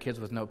leaving their kids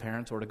with no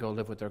parents or to go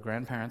live with their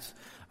grandparents.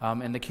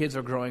 And the kids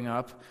are growing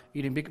up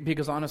eating,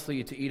 because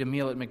honestly, to eat a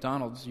meal at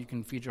McDonald's, you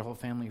can feed your whole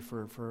family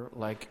for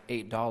like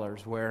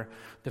 $8, where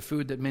the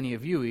food that many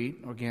of you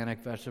eat, organic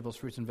vegetables,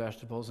 fruits and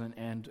vegetables,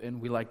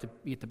 and we like to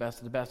eat the best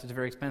of the best, it's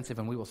very expensive,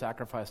 and we will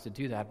sacrifice to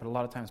do that. But a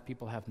lot of times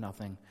people have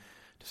nothing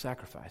to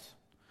sacrifice.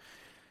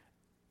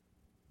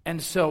 And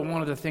so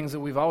one of the things that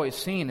we've always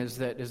seen is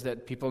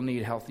that people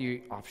need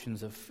healthy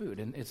options of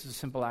food, and it's a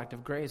simple act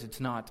of grace. It's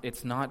not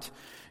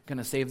going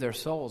to save their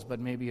souls,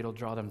 but maybe it'll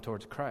draw them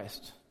towards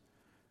Christ.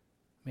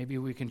 Maybe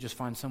we can just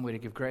find some way to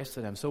give grace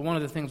to them. So one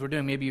of the things we're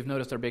doing, maybe you've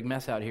noticed our big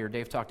mess out here.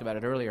 Dave talked about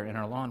it earlier in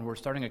our lawn. We're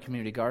starting a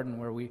community garden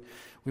where we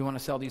want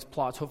to sell these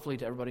plots, hopefully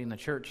to everybody in the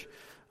church,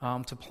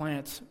 to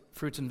plant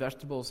fruits and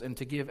vegetables and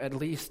to give at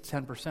least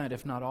 10%,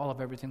 if not all of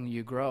everything that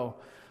you grow,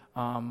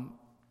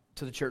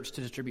 to the church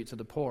to distribute to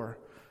the poor.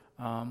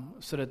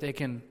 So that they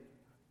can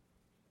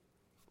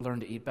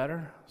learn to eat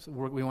better. So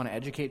we want to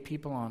educate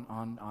people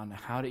on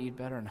how to eat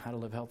better and how to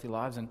live healthy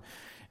lives.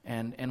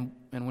 And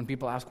when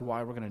people ask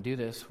why we're going to do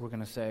this, we're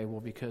going to say,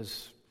 well,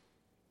 because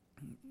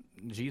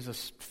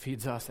Jesus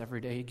feeds us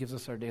every day. He gives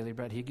us our daily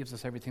bread. He gives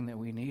us everything that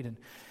we need.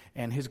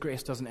 And His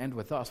grace doesn't end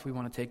with us. We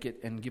want to take it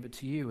and give it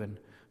to you. And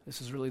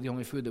this is really the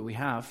only food that we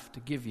have to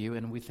give you.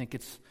 And we think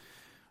it's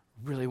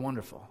really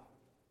wonderful.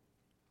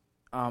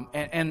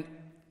 And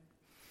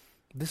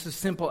this is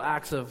simple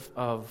acts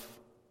of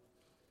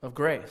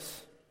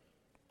grace.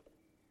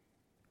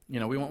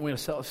 We want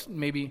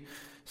to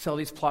sell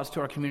these plots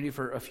to our community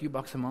for a few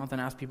bucks a month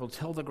and ask people to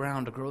till the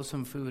ground to grow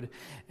some food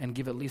and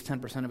give at least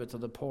 10% of it to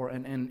the poor.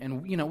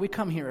 And we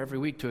come here every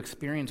week to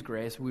experience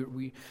grace.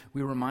 We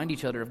remind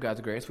each other of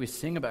God's grace. We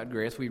sing about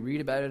grace. We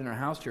read about it in our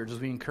house churches.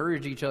 We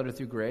encourage each other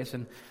through grace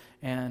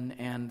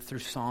and through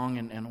song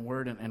and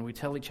word. And we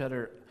tell each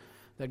other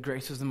that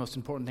grace is the most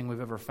important thing we've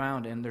ever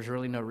found, and there's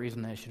really no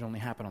reason that it should only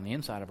happen on the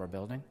inside of our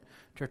building.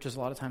 Churches a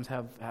lot of times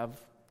have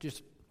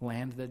just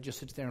land that just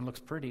sits there and looks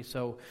pretty.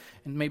 So,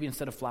 and maybe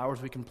instead of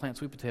flowers, we can plant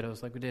sweet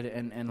potatoes like we did,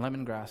 and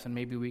lemongrass. And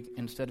maybe we,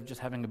 instead of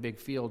just having a big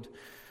field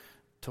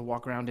to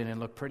walk around in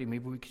and look pretty,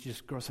 maybe we could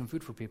just grow some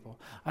food for people.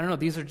 I don't know.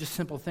 These are just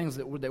simple things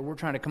that we're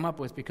trying to come up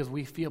with because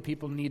we feel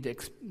people need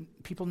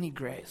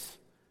grace.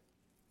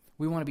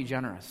 We want to be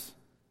generous.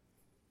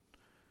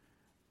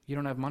 You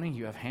don't have money,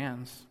 you have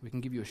hands. We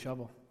can give you a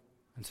shovel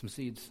and some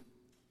seeds.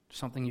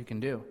 Something you can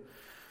do.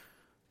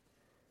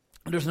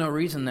 There's no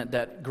reason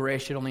that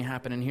grace should only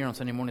happen in here on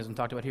Sunday mornings and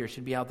talked about here. It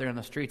should be out there in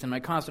the streets. And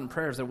my constant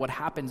prayer is that what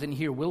happens in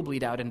here will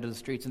bleed out into the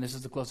streets, and this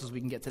is the closest we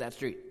can get to that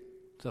street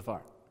so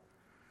far.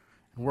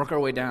 And work our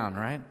way down,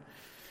 right?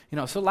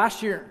 So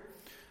last year,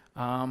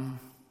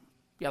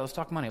 let's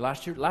talk money.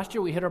 Last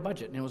year we hit our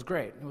budget, and it was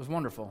great. It was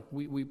wonderful.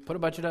 We put a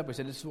budget up. We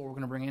said, this is what we're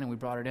going to bring in, and we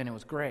brought it in. It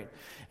was great.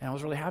 And I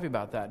was really happy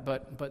about that.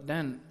 But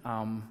then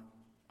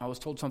I was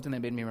told something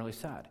that made me really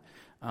sad.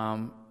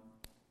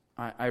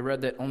 I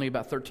read that only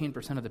about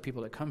 13% of the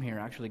people that come here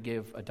actually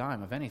give a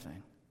dime of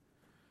anything.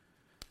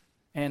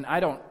 And I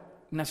don't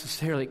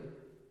necessarily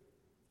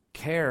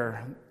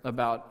care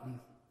about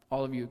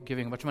all of you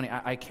giving a bunch of money.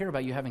 I care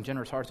about you having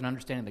generous hearts and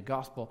understanding the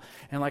gospel.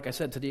 And like I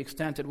said, to the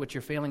extent at which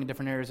you're failing in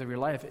different areas of your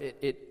life,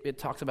 it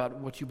talks about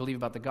what you believe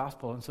about the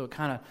gospel. And so it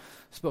kind of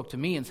spoke to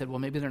me and said, well,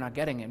 maybe they're not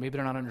getting it. Maybe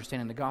they're not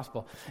understanding the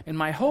gospel. And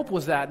my hope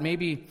was that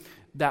maybe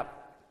that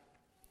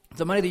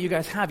the money that you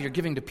guys have, you're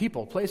giving to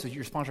people, places.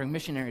 You're sponsoring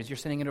missionaries. You're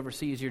sending it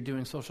overseas. You're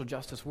doing social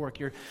justice work.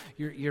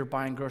 You're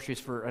buying groceries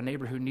for a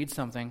neighbor who needs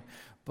something.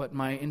 But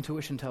my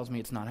intuition tells me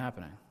it's not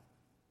happening.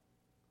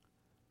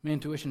 My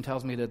intuition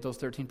tells me that those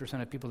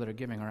 13% of people that are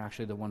giving are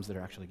actually the ones that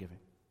are actually giving.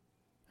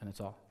 And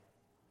that's all.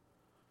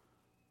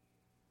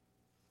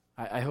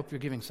 I hope you're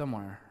giving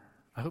somewhere.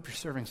 I hope you're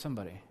serving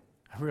somebody.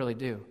 I really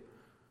do.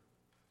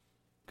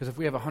 Because if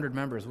we have 100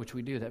 members, which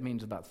we do, that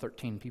means about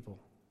 13 people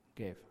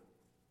gave.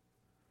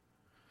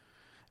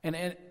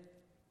 And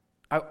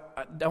I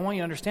want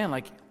you to understand,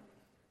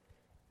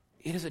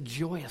 it is a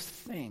joyous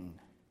thing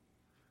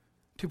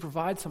to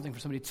provide something for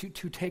somebody,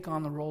 to take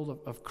on the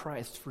role of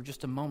Christ for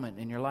just a moment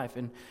in your life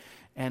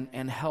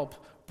and help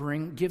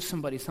give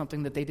somebody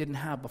something that they didn't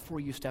have before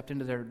you stepped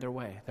into their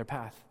way, their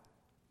path.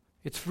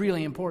 It's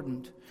really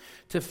important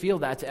to feel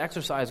that, to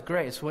exercise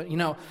grace. Look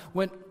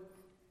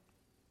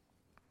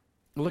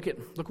at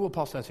what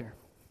Paul says here.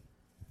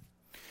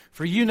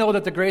 For you know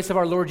that the grace of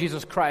our Lord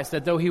Jesus Christ,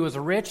 that though he was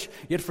rich,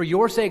 yet for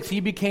your sakes he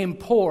became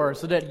poor,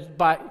 so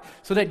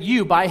that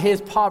you, by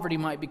his poverty,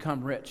 might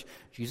become rich.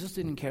 Jesus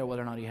didn't care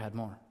whether or not he had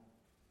more.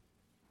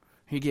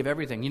 He gave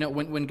everything.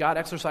 When God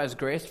exercised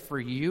grace for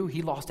you,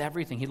 he lost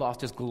everything. He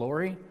lost his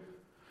glory.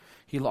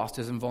 He lost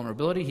his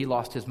invulnerability. He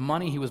lost his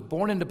money. He was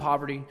born into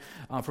poverty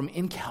from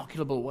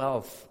incalculable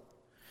wealth.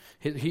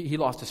 He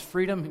lost his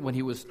freedom when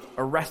he was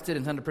arrested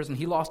and sent to prison.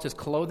 He lost his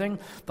clothing.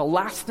 The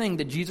last thing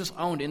that Jesus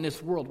owned in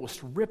this world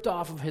was ripped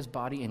off of his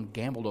body and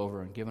gambled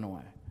over and given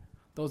away.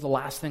 That was the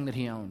last thing that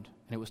he owned,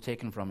 and it was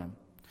taken from him.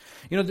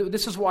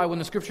 This is why when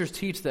the scriptures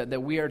teach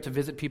that we are to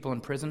visit people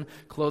in prison,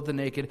 clothe the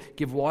naked,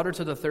 give water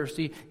to the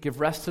thirsty, give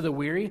rest to the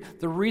weary,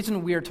 the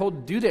reason we are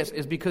told to do this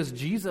is because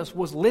Jesus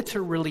was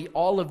literally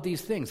all of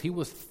these things. He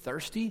was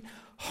thirsty,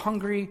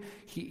 hungry,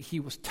 he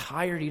was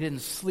tired, he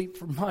didn't sleep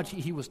for much,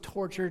 he was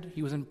tortured,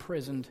 he was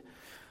imprisoned,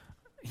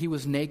 he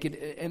was naked,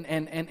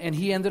 and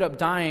he ended up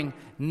dying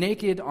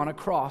naked on a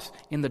cross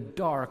in the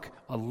dark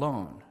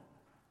alone.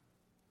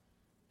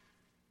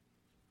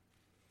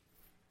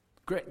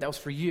 Great, that was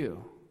for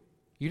you.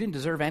 You didn't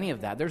deserve any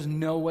of that. There's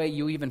no way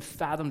you even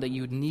fathomed that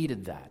you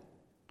needed that.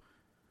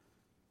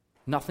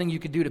 Nothing you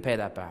could do to pay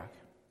that back.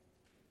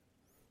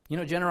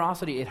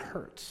 Generosity, it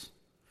hurts.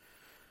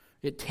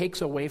 It takes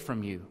away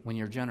from you when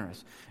you're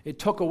generous. It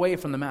took away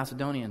from the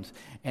Macedonians,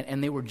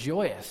 and they were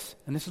joyous.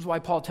 And this is why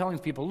Paul telling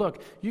people,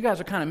 look, you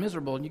guys are kind of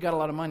miserable, and you got a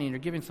lot of money, and you're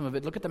giving some of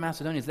it. Look at the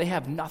Macedonians. They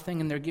have nothing,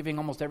 and they're giving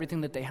almost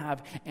everything that they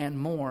have and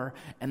more,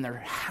 and they're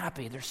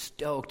happy. They're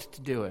stoked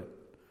to do it.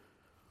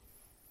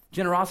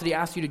 Generosity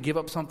asks you to give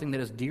up something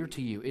that is dear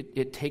to you.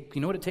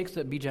 You know what it takes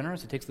to be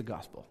generous? It takes the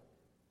gospel.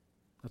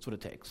 That's what it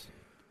takes.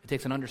 It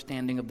takes an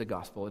understanding of the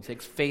gospel. It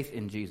takes faith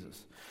in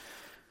Jesus.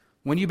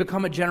 When you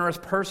become a generous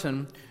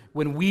person,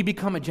 when we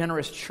become a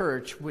generous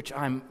church, which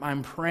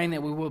I'm praying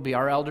that we will be,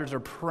 our elders are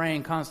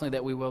praying constantly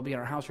that we will be,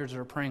 our house churches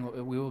are praying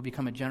that we will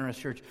become a generous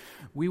church,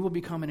 we will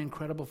become an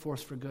incredible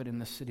force for good in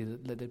this city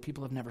that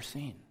people have never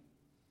seen.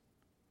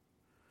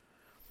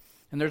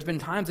 And there's been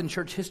times in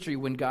church history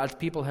when God's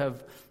people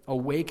have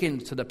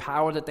awakened to the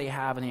power that they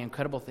have and the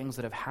incredible things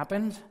that have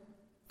happened.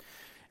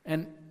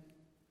 And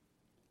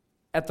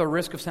at the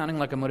risk of sounding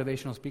like a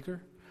motivational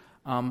speaker,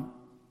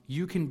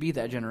 You can be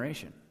that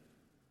generation.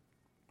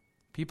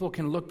 People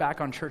can look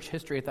back on church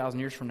history 1,000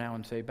 years from now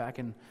and say, back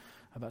in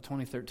about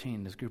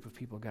 2013, this group of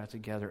people got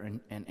together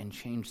and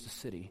changed the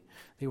city.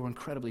 They were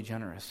incredibly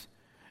generous.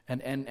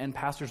 And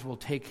pastors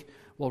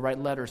will write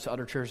letters to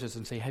other churches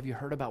and say, have you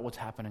heard about what's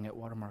happening at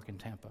Watermark in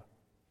Tampa?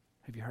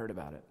 Have you heard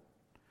about it?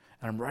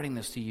 And I'm writing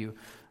this to you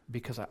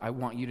because I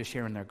want you to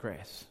share in their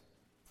grace.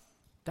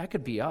 That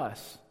could be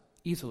us,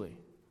 easily.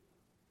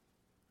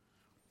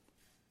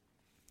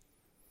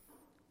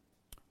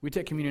 We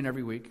take communion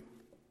every week,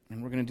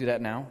 and we're going to do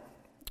that now.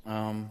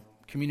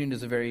 Communion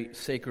is a very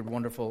sacred,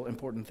 wonderful,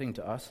 important thing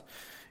to us.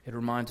 It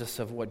reminds us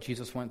of what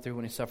Jesus went through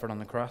when he suffered on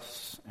the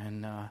cross,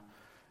 and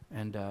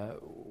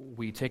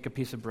we take a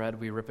piece of bread,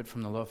 we rip it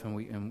from the loaf,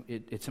 and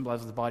it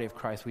symbolizes the body of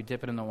Christ. We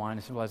dip it in the wine,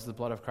 it symbolizes the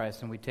blood of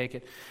Christ, and we take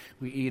it,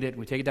 we eat it,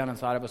 we take it down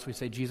inside of us. We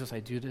say, Jesus,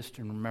 I do this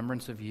in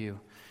remembrance of you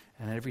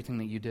and everything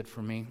that you did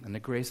for me and the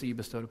grace that you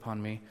bestowed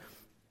upon me.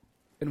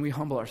 And we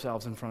humble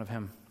ourselves in front of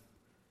him.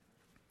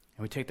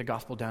 And we take the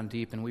gospel down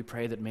deep, and we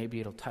pray that maybe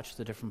it'll touch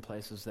the different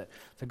places that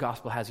the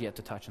gospel has yet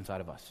to touch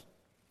inside of us.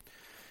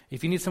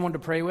 If you need someone to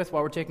pray with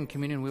while we're taking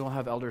communion, we will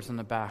have elders in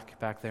the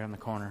back there in the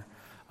corner.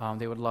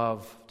 They would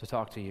love to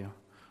talk to you.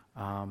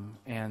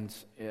 And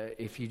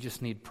if you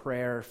just need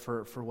prayer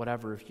for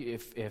whatever,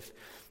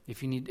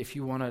 if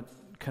you want to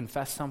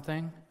confess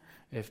something,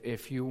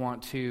 if you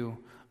want to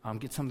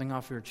get something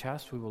off your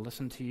chest, we will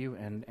listen to you.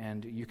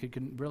 And you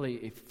could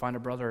really find a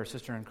brother or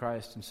sister in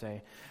Christ and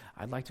say,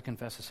 I'd like to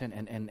confess a sin.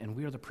 And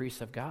we are the priests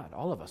of God,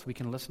 all of us. We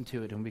can listen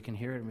to it and we can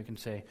hear it and we can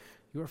say,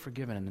 you are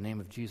forgiven in the name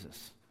of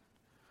Jesus.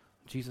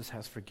 Jesus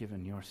has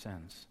forgiven your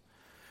sins.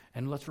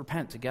 And let's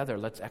repent together.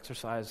 Let's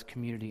exercise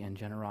community and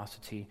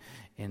generosity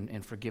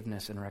in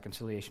forgiveness and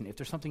reconciliation. If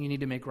there's something you need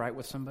to make right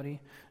with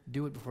somebody,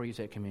 do it before you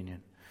take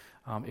communion.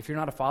 If you're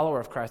not a follower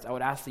of Christ, I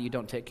would ask that you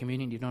don't take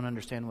communion. You don't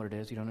understand what it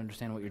is. You don't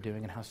understand what you're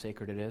doing and how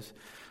sacred it is.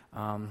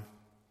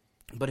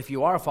 But if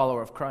you are a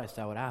follower of Christ,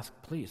 I would ask,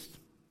 please,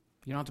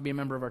 you don't have to be a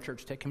member of our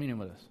church. Take communion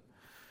with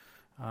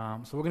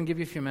us. So we're going to give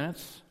you a few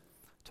minutes.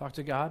 Talk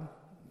to God.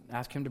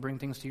 Ask him to bring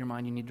things to your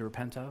mind you need to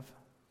repent of.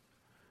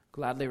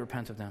 Gladly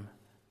repent of them.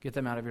 Get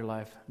them out of your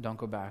life. Don't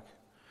go back.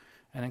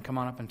 And then come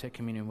on up and take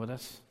communion with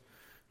us.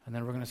 And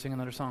then we're going to sing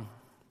another song.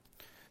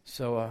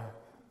 So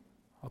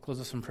I'll close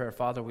this in prayer.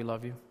 Father, we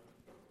love you.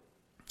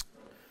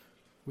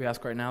 We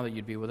ask right now that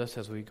you'd be with us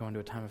as we go into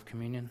a time of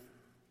communion.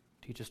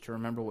 Teach us to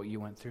remember what you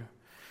went through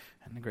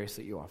and the grace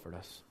that you offered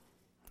us.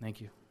 Thank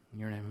you. In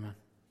your name, amen.